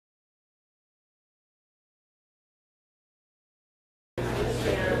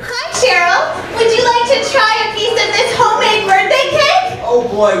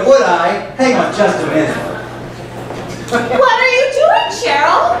boy, would I. Hang on just a minute. What are you doing,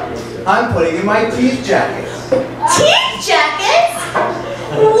 Cheryl? I'm putting in my teeth jackets. Teeth jackets?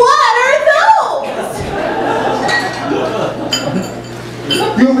 What are those?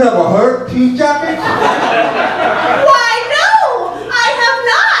 You've never heard teeth jackets? Why, no, I have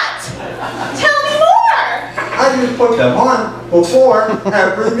not. Tell me more. I just put them on before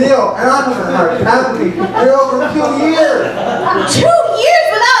every meal, and I haven't had a cavity in over 2 years. 2 years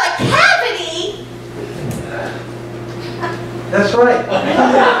without a cavity? That's right.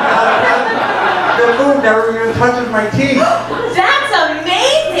 The food never even touches my teeth. That's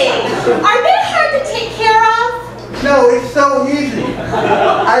amazing. Are they hard to take care of? No, it's so easy.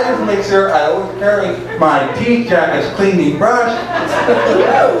 I just make sure I always carry my teeth jacket's cleaning brush,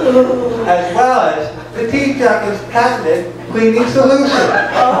 as well as the teeth jacket's patented cleaning solution.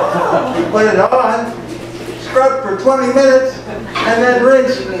 You put it on, scrub for 20 minutes, and then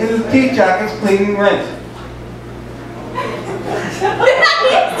rinse in the teeth jacket's cleaning rinse.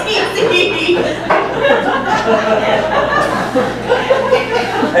 That is easy.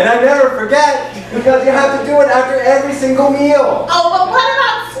 And I never forget, because you have to do it after every single meal. Oh, but what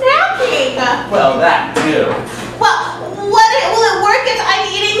about snacking? Well, that too. Well, will it work if I'm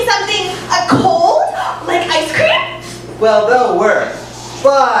eating something cold, like ice cream? Well, they'll work.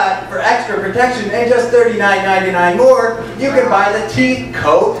 But for extra protection and just $39.99 more, you can buy the teeth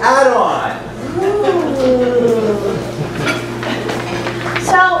coat add-on.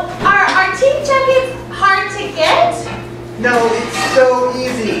 So, are teeth jackets hard to get? No, it's so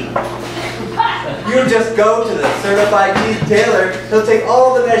easy. You just go to the certified teeth tailor. He'll take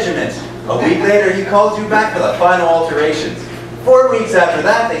all the measurements. A week later, he calls you back for the final alterations. 4 weeks after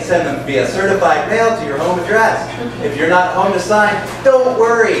that, they send them via certified mail to your home address. If you're not home to sign, don't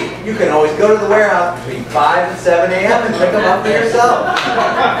worry. You can always go to the warehouse between 5 and 7 a.m. and pick them up for yourself.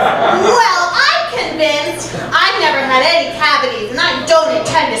 Well, I'm convinced. I've never had any cavities, and I don't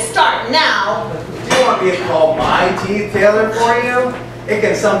intend to start now. Do you want me to call my teeth tailor for you? It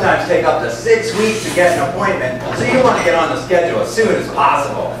can sometimes take up to 6 weeks to get an appointment, so you want to get on the schedule as soon as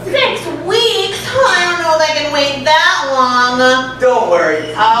possible. 6 weeks? I don't know if I can wait that long. Don't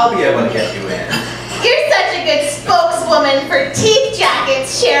worry, I'll be able to get you in. You're such a good spokeswoman for teeth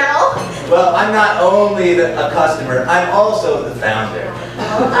jackets, Cheryl. Well, I'm not only a customer, I'm also the founder.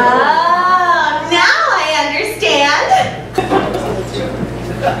 Oh, now I understand.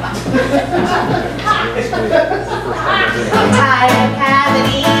 I'm tired of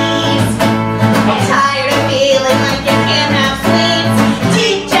cavities.